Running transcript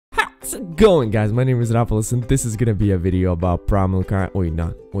How's it going, guys? My name is Rapolis, and this is gonna be a video about Primal Car.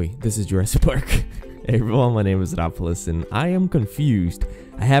 This is Jurassic Park. Hey everyone, my name is Rapolis, and I am confused.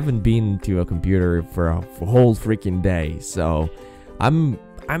 I haven't been to a computer for a whole freaking day, so I'm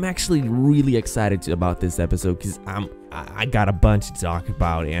actually really excited about this episode because I got a bunch to talk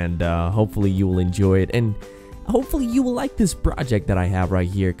about, and hopefully you will enjoy it, and hopefully you will like this project that I have right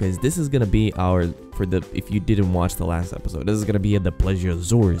here, because this is gonna be if you didn't watch the last episode, this is gonna be at the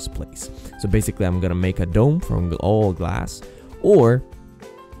Plesiosaurus place. So basically I'm gonna make a dome from all glass, or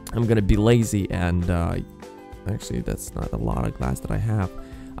I'm gonna be lazy and actually that's not a lot of glass that I have.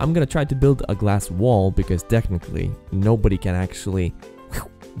 I'm gonna try to build a glass wall, because technically nobody can actually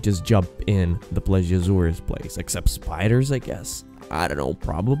just jump in the Plesiosaurus place except spiders, I guess. I don't know,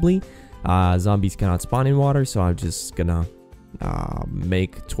 probably. Zombies cannot spawn in water, so I'm just gonna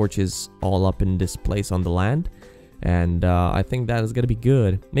make torches all up in this place on the land, and I think that is gonna be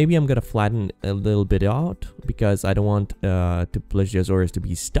good. Maybe I'm gonna flatten a little bit out because I don't want Plesiosaurus to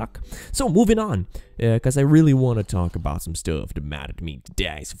be stuck. So moving on, because I really want to talk about some stuff that mattered to me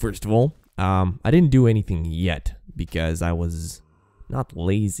today. So first of all, I didn't do anything yet because I was not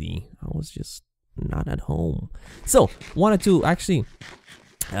lazy, I was just not at home. So wanted to actually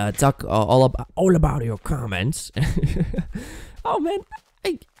talk all about your comments. Oh man,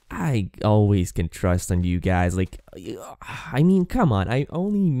 I always can trust on you guys. Like, I mean, come on.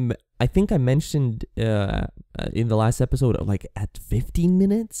 I think I mentioned in the last episode, like at 15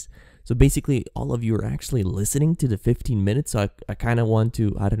 minutes. So basically, all of you are actually listening to the 15 minutes. So I kind of want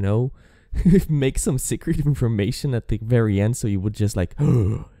to, I don't know, make some secret information at the very end, so you would just like,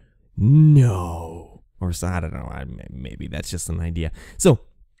 oh, no, or so, I don't know. Maybe that's just an idea. So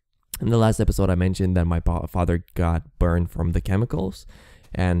in the last episode, I mentioned that my father got burned from the chemicals,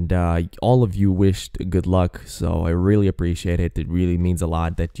 and all of you wished good luck, so I really appreciate it. It really means a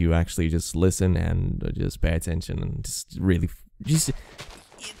lot that you actually just listen and just pay attention, and just really,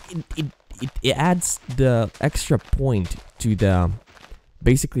 it adds the extra point to the,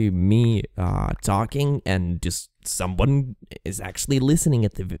 basically me talking, and just someone is actually listening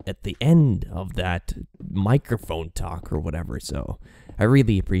at the end of that microphone talk or whatever. So I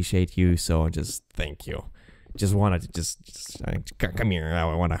really appreciate you, so just thank you. Just wanted to just come here. I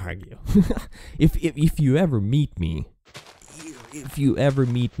want to hug you. if you ever meet me,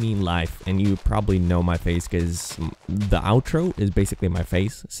 in life, and you probably know my face, because the outro is basically my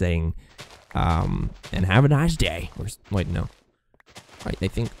face saying and have a nice day, or wait, no, I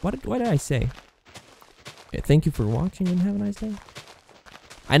think what did I say? Thank you for watching and have a nice day.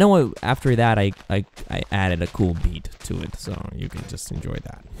 I know after that I added a cool beat to it, so you can just enjoy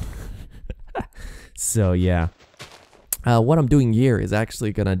that. So yeah, what I'm doing here is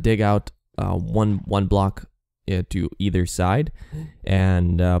actually gonna dig out one block to either side,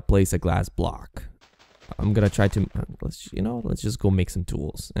 and place a glass block. I'm gonna try to let's just go make some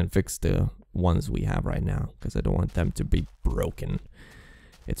tools and fix the ones we have right now, because I don't want them to be broken.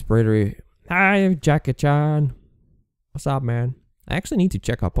 It's pretty. Hi, Jackie-chan. What's up, man? I actually need to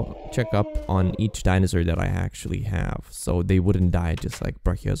check up on each dinosaur that I actually have, so they wouldn't die just like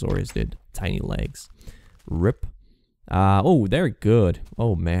Brachiosaurus did. Tiny legs. Rip. Oh, they're good.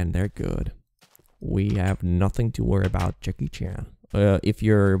 Oh man, they're good. We have nothing to worry about, Jackie-chan. If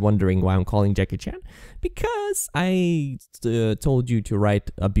you're wondering why I'm calling Jackie-chan, because I told you to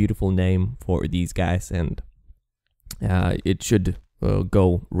write a beautiful name for these guys, and it should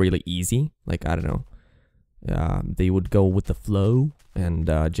go really easy. Like, I don't know. They would go with the flow, and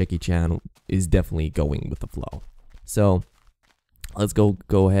Jackie-chan is definitely going with the flow. So let's go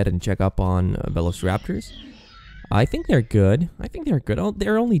ahead and check up on Velociraptors. I think they're good. Oh,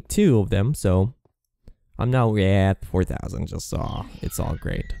 there are only 2 of them, so I'm now at 4,000. Just saw. It's all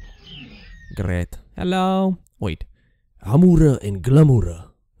great. Great. Hello. Wait. Hamura and Glamura.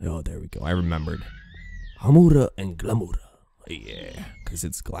 Oh, there we go. I remembered. Hamura and Glamura. Yeah, because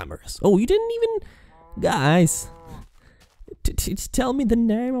it's glamorous. Oh, you didn't even... Guys, tell me the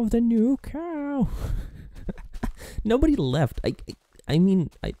name of the new cow. Nobody left. I mean,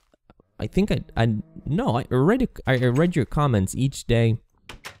 I think I read your comments each day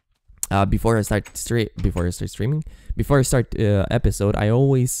before I start streaming. Before I start episode, I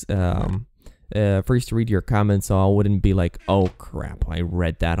always first read your comments, so I wouldn't be like, oh crap, I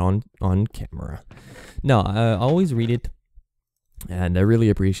read that on camera. No, I always read it. And I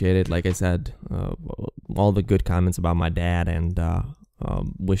really appreciate it. Like I said, all the good comments about my dad, and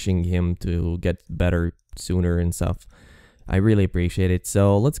wishing him to get better sooner and stuff. I really appreciate it.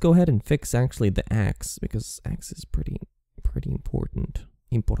 So let's go ahead and fix actually the axe, because axe is pretty important.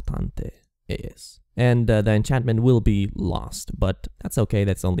 Importante es. and the enchantment will be lost, but that's okay.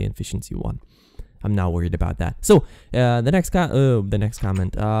 That's only efficiency 1. I'm not worried about that. So the next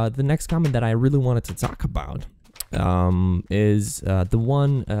comment that I really wanted to talk about is the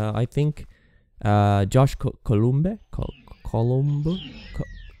one I think Josh Columbo,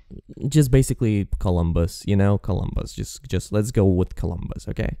 just basically Columbus, you know, Columbus. Just let's go with Columbus,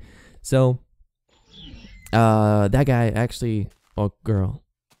 okay? So that guy actually, or girl,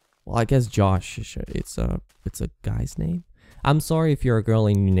 well, I guess Josh. It's a guy's name. I'm sorry if you're a girl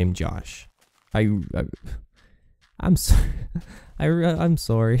and you named Josh. I'm I'm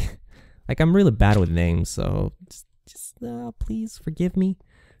sorry. Like, I'm really bad with names, so just please forgive me.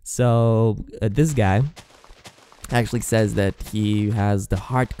 So this guy actually says that he has the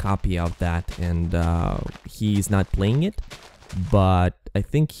hard copy of that, and he's not playing it, but I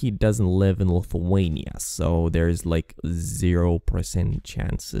think he doesn't live in Lithuania, so there's like 0%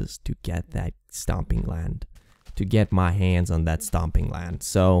 chances to get that stomping land, to get my hands on that stomping land.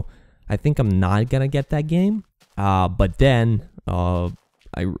 So I think I'm not gonna get that game, but then I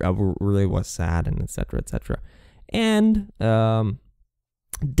really was sad, and etc, etc. And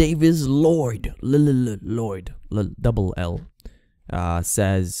Davis Lloyd, double L,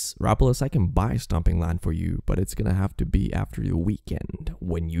 says, Rapolus, I can buy stomping land for you, but it's gonna have to be after the weekend.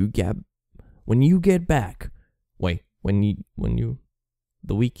 When you get back. Wait, the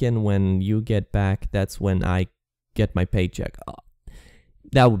weekend when you get back, that's when I get my paycheck.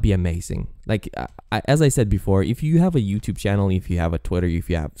 That would be amazing. Like, as I said before, if you have a YouTube channel, if you have a Twitter, if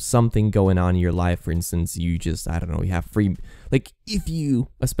you have something going on in your life, for instance, you just, I don't know, you have free, like,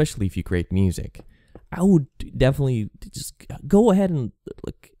 especially if you create music, I would definitely just go ahead and,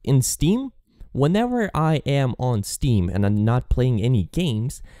 like, in Steam, whenever I am on Steam and I'm not playing any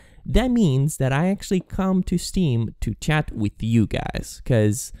games, that means that I actually come to Steam to chat with you guys,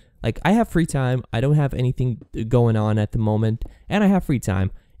 because, like, I have free time, I don't have anything going on at the moment, and I have free time.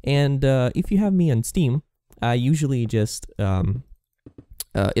 And if you have me on Steam, I usually just,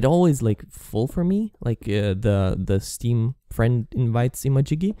 it always, like, full for me, like, the Steam friend invites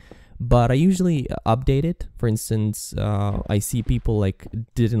emojigi, but I usually update it. For instance, I see people, like,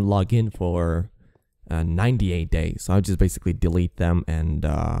 didn't log in for 98 days, so I just basically delete them and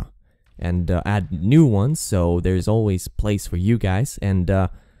add new ones, so there's always place for you guys. And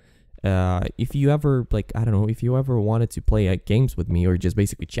if you ever, like, I don't know, if you ever wanted to play games with me or just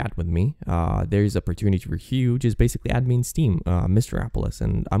basically chat with me, there's opportunity for you. Just basically add me in Steam, Mr. Rapolus,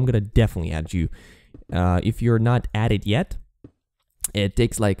 and I'm gonna definitely add you. If you're not added yet, it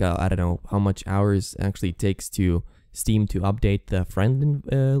takes like, I don't know how much hours actually takes to Steam to update the friend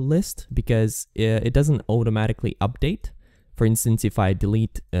list, because it doesn't automatically update. For instance, if I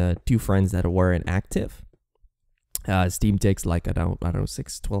delete 2 friends that weren't active, Steam takes like, I don't know,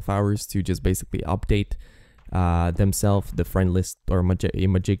 6-12 hours to just basically update themselves, the friend list or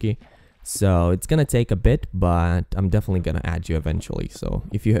emojigi. So it's gonna take a bit, but I'm definitely gonna add you eventually. So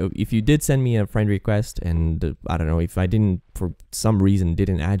if you did send me a friend request, and I don't know, if I didn't, for some reason,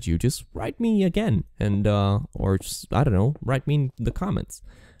 didn't add you, just write me again, and or just, I don't know, write me in the comments.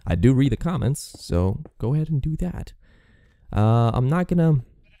 I do read the comments, so go ahead and do that. I'm not gonna.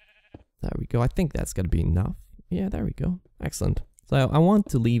 There we go. I think that's gonna be enough. Yeah, there we go. Excellent. So I want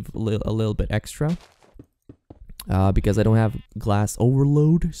to leave a little bit extra, because I don't have glass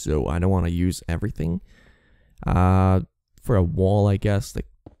overload, so I don't want to use everything. For a wall, I guess, like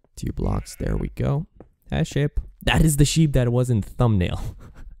 2 blocks. There we go. Hey, sheep. That is the sheep that was in the thumbnail.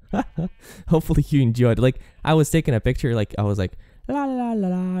 Hopefully you enjoyed. Like, I was taking a picture, like, I was like, la la la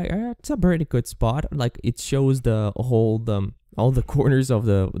la, it's a pretty good spot. Like, it shows the whole, all the corners of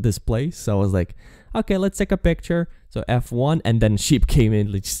the display. So I was like, okay, let's take a picture. So F1, and then sheep came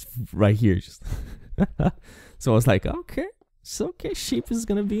in, like, just right here. Just so I was like, okay, so okay, sheep is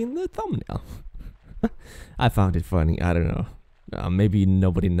gonna be in the thumbnail. I found it funny. I don't know. Maybe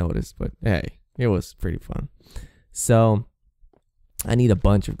nobody noticed, but hey, it was pretty fun. So I need a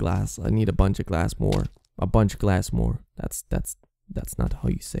bunch of glass. I need a bunch of glass more. A bunch of glass more. That's not how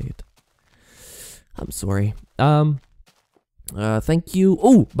you say it. I'm sorry. Thank you.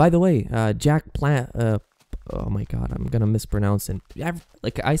 Oh, by the way, Jack Plant. Oh my God, I'm gonna mispronounce it.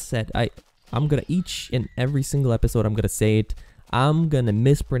 Like I said, I'm gonna, each and every single episode, I'm gonna say it. I'm gonna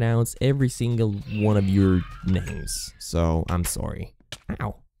mispronounce every single one of your names. So I'm sorry.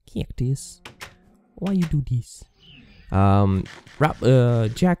 Ow, cactus. Why you do this?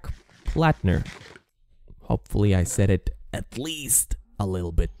 Jack Platner. Hopefully I said it at least a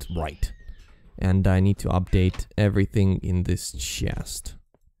little bit right. And I need to update everything in this chest.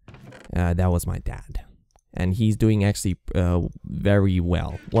 That was my dad. and he's doing actually very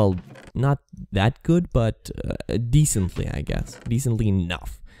well. Well, not that good, but decently, I guess. Decently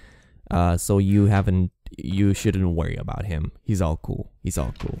enough. So you shouldn't worry about him. He's all cool. He's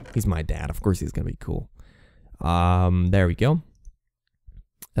all cool. He's my dad. Of course he's gonna be cool. There we go.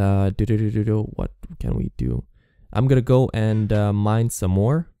 What can we do? I'm gonna go and mine some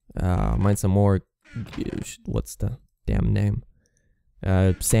more. What's the damn name?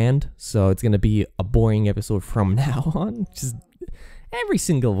 Sand. So it's gonna be a boring episode from now on. Just every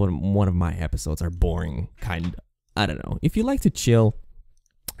single one of my episodes are boring, kind. I don't know. If you like to chill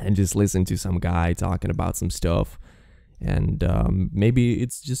and just listen to some guy talking about some stuff, and maybe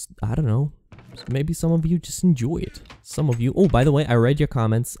it's just, I don't know, maybe some of you just enjoy it. Some of you, oh, by the way, I read your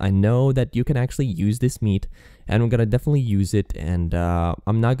comments. I know that you can actually use this meat, and I'm gonna definitely use it, and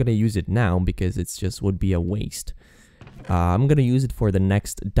I'm not gonna use it now because it's just would be a waste. I'm gonna use it for the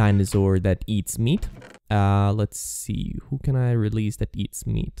next dinosaur that eats meat. Let's see, who can I release that eats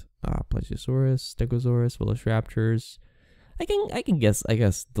meat? Plesiosaurus, Stegosaurus, Velociraptors. I guess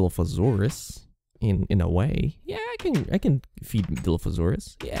Dilophosaurus in a way. Yeah, I can feed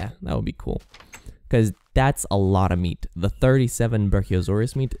Dilophosaurus. Yeah, that would be cool. Because that's a lot of meat. The 37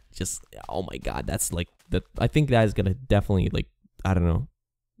 Brachiosaurus meat, just, oh my god, that's like, I think that is gonna definitely, like, I don't know.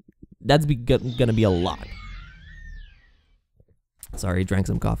 That's gonna be a lot. Sorry, drank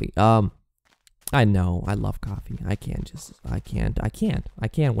some coffee. I know, I love coffee. I can't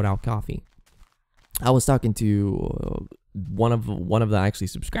without coffee. I was talking to one of the actually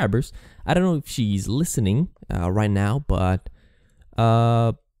subscribers. I don't know if she's listening right now, but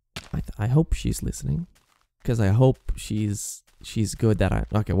I hope she's listening, because I hope she's good that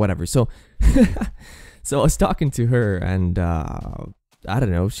okay, whatever. So so I was talking to her, and I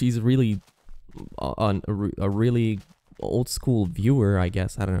don't know, she's really on a really old school viewer, I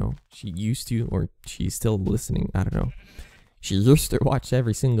guess. I don't know, she used to, or she's still listening, I don't know. She used to watch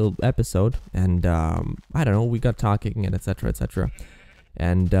every single episode, and I don't know, we got talking and etc, etc,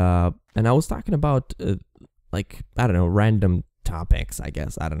 and I was talking about like, I don't know, random topics, I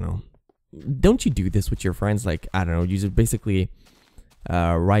guess. I don't know, don't you do this with your friends? Like, I don't know, you just basically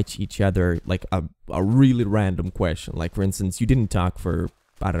write each other like a really random question. Like, for instance, you didn't talk for,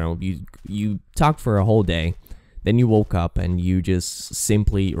 I don't know, you talked for a whole day, then you woke up and you just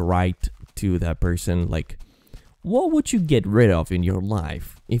simply write to that person, like, what would you get rid of in your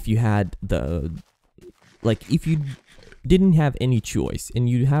life if you had if you didn't have any choice and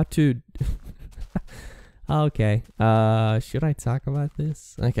you had to okay, should I talk about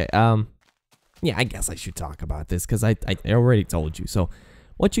this? Okay, yeah, I guess I should talk about this because I already told you. So,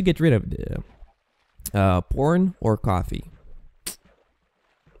 what you get rid of, porn or coffee?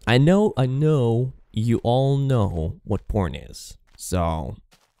 I know you all know what porn is, so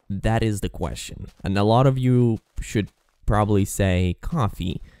that is the question. And a lot of you should probably say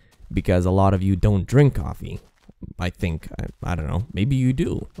coffee, because a lot of you don't drink coffee. I think, I don't know, maybe you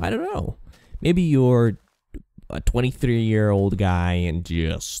do, I don't know. Maybe you're a 23-year-old guy and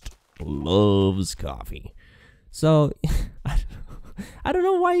just loves coffee. So, I don't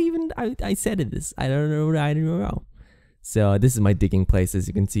know why even I said this. I don't know. So this is my digging place. As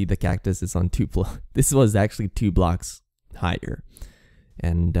you can see, the cactus is on this was actually 2 blocks higher.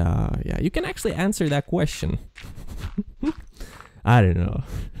 And yeah, you can actually answer that question. I don't know.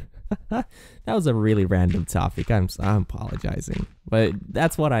 That was a really random topic. I'm apologizing, but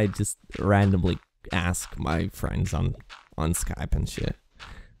that's what I just randomly ask my friends on Skype and shit.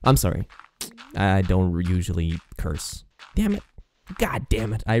 I'm sorry. I don't usually curse. Damn it. God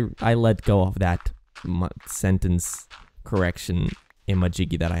damn it. I let go of that sentence correction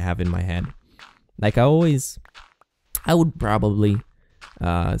emoji that I have in my head. Like, I would probably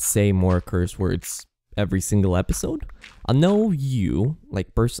say more curse words every single episode. I know you, like,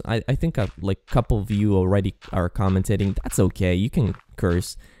 I think like couple of you already are commenting, that's okay, you can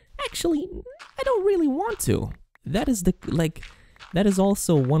curse. Actually, I don't really want to. That is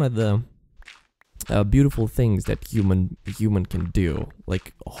also one of the beautiful things that human can do.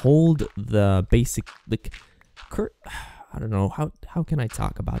 Like, hold the basic, like, I don't know, how can I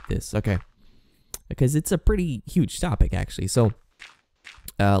talk about this? Okay, because it's a pretty huge topic, actually. So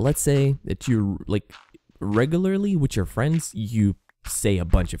let's say that you, like, regularly with your friends, you say a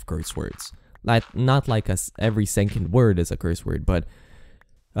bunch of curse words. Not like every second word is a curse word, but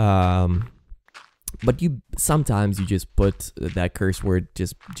you sometimes you just put that curse word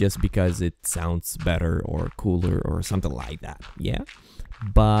just because it sounds better or cooler or something like that. Yeah.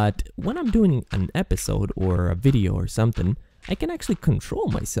 But when I'm doing an episode or a video or something, I can actually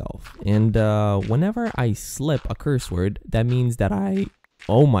control myself. And whenever I slip a curse word, that means that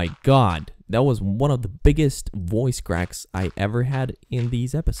oh my god, that was one of the biggest voice cracks I ever had in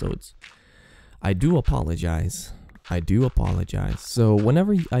these episodes. I do apologize. I do apologize. So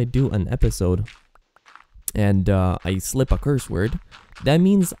whenever I do an episode and I slip a curse word, that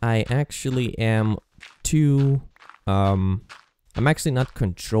means I actually am too I'm actually not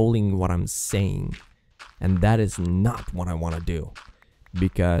controlling what I'm saying, and that is not what I want to do,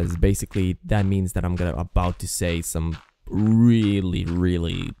 because basically that means that I'm about to say some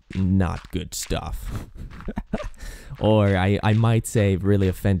really not good stuff. Or I might say really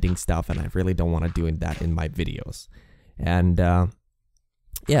offending stuff, and I really don't want to do that in my videos. And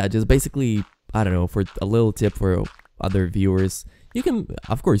yeah, just basically, I don't know, for a little tip for other viewers, you can,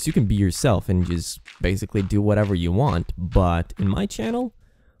 of course, you can be yourself and just basically do whatever you want. But in my channel,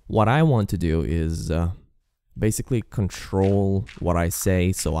 what I want to do is basically control what I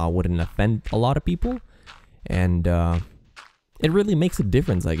say so I wouldn't offend a lot of people. And it really makes a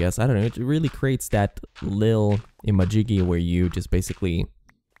difference, I guess. I don't know, it really creates that little imajigi where you just basically,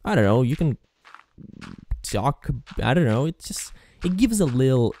 I don't know, you can talk, I don't know, it gives a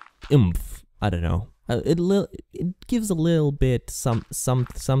little oomph, I don't know. It gives a little bit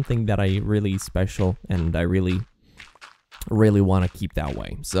something that I really special, and I really want to keep that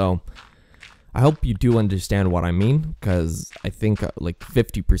way. So I hope you do understand what I mean, because I think like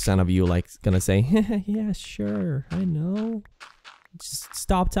 50% of you like gonna say, yeah, sure, I know. Just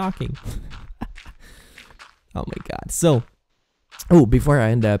stop talking. Oh my god. So, oh, before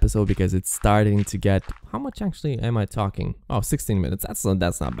I end the episode, because it's starting to get, how much actually am I talking? Oh, 16 minutes. That's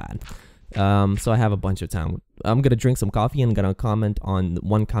not bad. So I have a bunch of time. I'm gonna drink some coffee and gonna comment on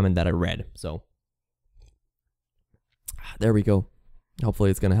one comment that I read. So there we go. Hopefully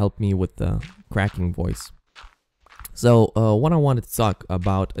it's gonna help me with the cracking voice. So what I wanted to talk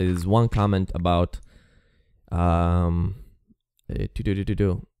about is one comment about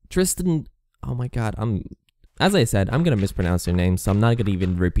Tristan. Oh my god, as I said, I'm gonna mispronounce your name, so I'm not gonna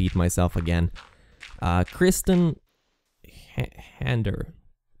even repeat myself again. Kristen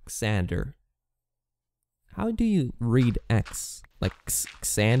Xander. How do you read X? Like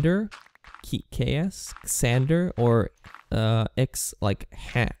Xander? KS? Xander? Or X like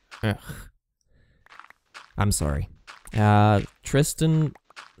ha? Ugh. I'm sorry. Tristan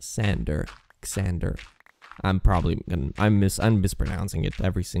Xander. I'm mispronouncing it,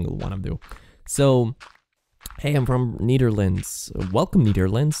 every single one of you. So, hey, I'm from Netherlands. Welcome,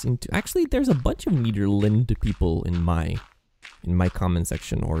 Netherlands. Actually, there's a bunch of Netherlands people in my comment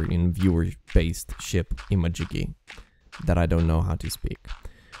section, or in viewer-based ship imajigi that I don't know how to speak.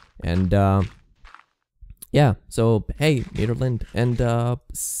 And yeah, so hey, Netherlands, and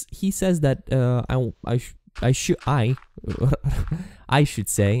he says that I should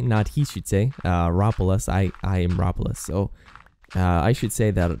say, not he should say, Rapolus, I am Rapolus. So I should say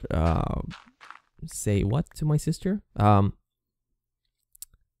that say what to my sister?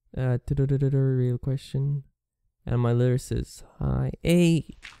 Real question. And my letter says, hi.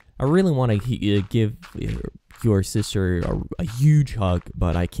 Hey, I really want to give your sister a huge hug,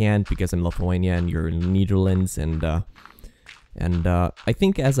 but I can't because I'm Lithuania and you're in the Netherlands. And I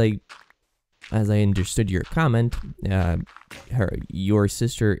think as I understood your comment, your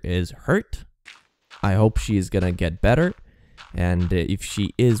sister is hurt. I hope she is gonna get better. And if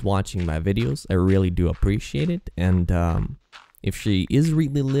she is watching my videos, I really do appreciate it. And if she is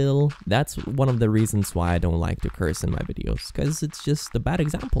really little, that's one of the reasons why I don't like to curse in my videos, because it's just a bad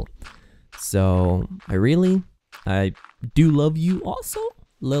example. So I do love you also,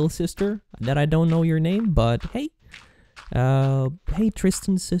 little sister, that I don't know your name, but hey, hey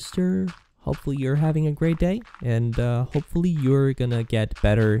Tristan's sister, hopefully you're having a great day, and hopefully you're gonna get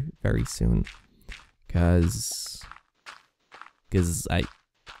better very soon, because I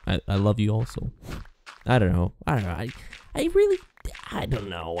love you also. I don't know. I don't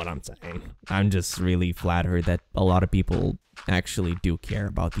know what I'm saying. I'm just really flattered that a lot of people actually do care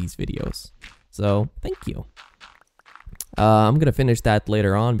about these videos. So, thank you. I'm gonna finish that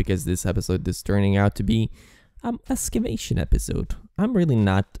later on because this episode is turning out to be an excavation episode. I'm really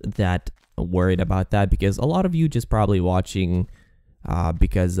not that worried about that because a lot of you just probably watching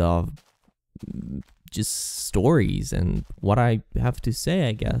because of just stories and what I have to say,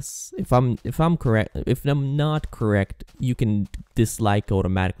 I guess. If I'm correct, if I'm not correct, you can dislike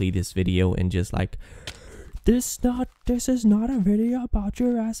automatically this video and just like, this is not a video about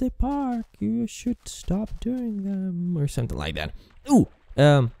Jurassic Park. You should stop doing them or something like that. Ooh,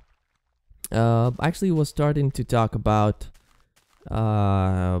 actually was starting to talk about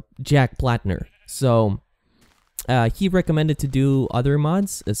Jack Plattner. So he recommended to do other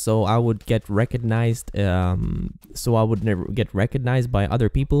mods, so I would get recognized. So I would never get recognized by other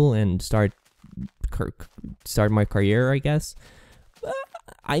people and start start my career, I guess.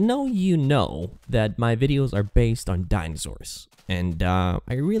 I know you know that my videos are based on dinosaurs, and I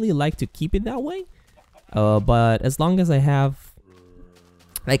really like to keep it that way. But as long as I have,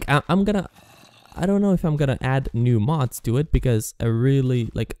 like, I don't know if I'm gonna add new mods to it, because I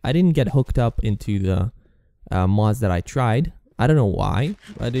didn't get hooked up into the mods that I tried. I don't know why,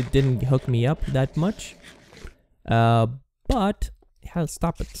 but it didn't hook me up that much. But hell,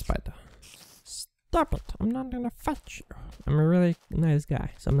 stop it, spider. Stop it. I'm not gonna fight you. I'm a really nice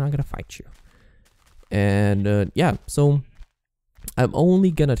guy, so I'm not gonna fight you. And yeah, so I'm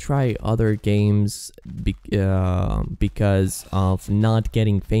only gonna try other games because of not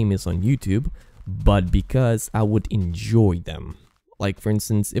getting famous on YouTube, but because I would enjoy them. Like, for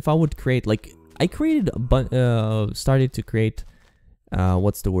instance, if I would create, like, I created started to create,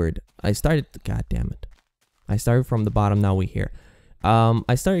 what's the word? God damn it. I started from the bottom, now we're here.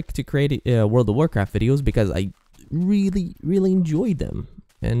 I started to create World of Warcraft videos because I really enjoyed them.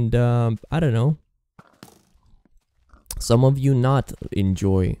 And I don't know. Some of you not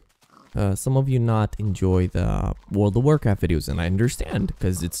enjoy the World of Warcraft videos, and I understand,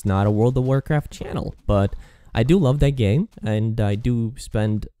 because it's not a World of Warcraft channel. But I do love that game, and I do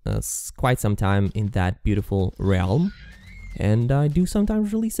spend quite some time in that beautiful realm, and I do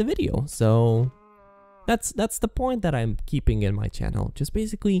sometimes release a video. So that's the point that I'm keeping in my channel. Just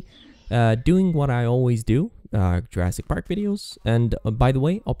basically doing what I always do, Jurassic Park videos. And by the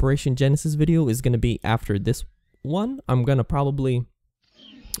way, Operation Genesis video is gonna be after this one. I'm gonna probably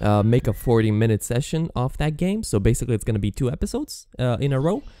make a 40-minute session of that game. So basically it's gonna be 2 episodes in a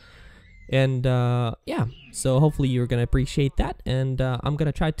row. And yeah, so hopefully you're gonna appreciate that. And I'm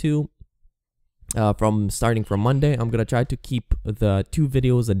gonna try to starting from Monday, I'm gonna try to keep the 2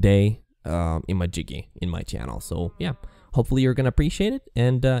 videos a day in my jiggy in my channel. So yeah, hopefully you're gonna appreciate it.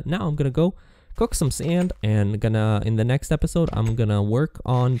 And now I'm gonna go cook some sand, and in the next episode I'm gonna work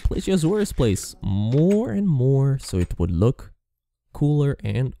on Plesiosaurus place more and more, so it would look cooler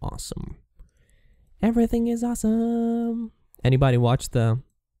and awesome. Everything is awesome. Anybody watch the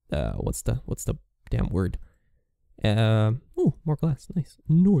what's the damn word? Oh, more glass.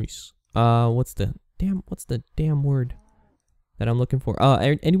 Nice. What's the damn word that I'm looking for?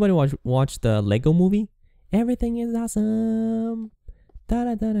 Anybody watch the Lego movie? Everything is awesome. Da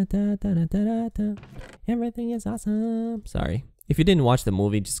da da da da da da da. Everything is awesome. Sorry. If you didn't watch the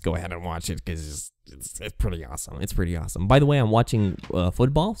movie, just go ahead and watch it, because it's pretty awesome. It's pretty awesome. By the way, I'm watching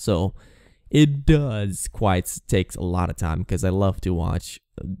football, so it does takes a lot of time, because I love to watch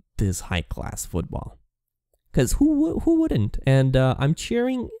this high class football. Because who wouldn't? And I'm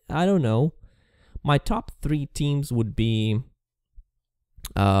cheering. I don't know. My top 3 teams would be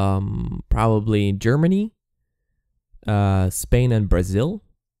probably Germany, Spain, and Brazil.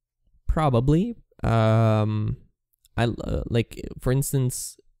 Probably. Like, for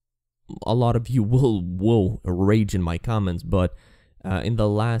instance, a lot of you will rage in my comments, but in the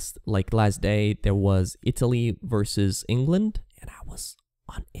last day there was Italy versus England, and I was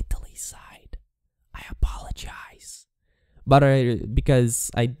on Italy's side. I apologize, but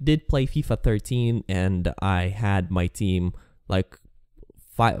because I did play FIFA 13 and I had my team, like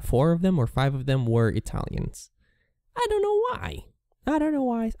 4 of them or 5 of them were Italians. I don't know why.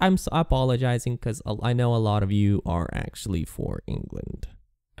 I'm apologizing, because I know a lot of you are actually for England.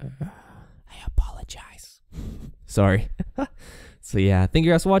 I apologize. Sorry. So yeah, thank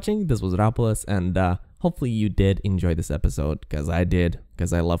you guys for watching. This was Rapolis, and hopefully you did enjoy this episode, because I did,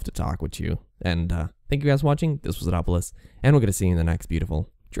 because I love to talk with you. And thank you guys for watching. This was Rapolis, and we're gonna see you in the next beautiful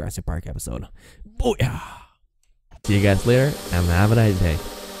Jurassic Park episode. Booyah! See you guys later, and have a nice day.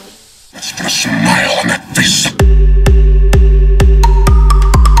 Let's put a smile on that face.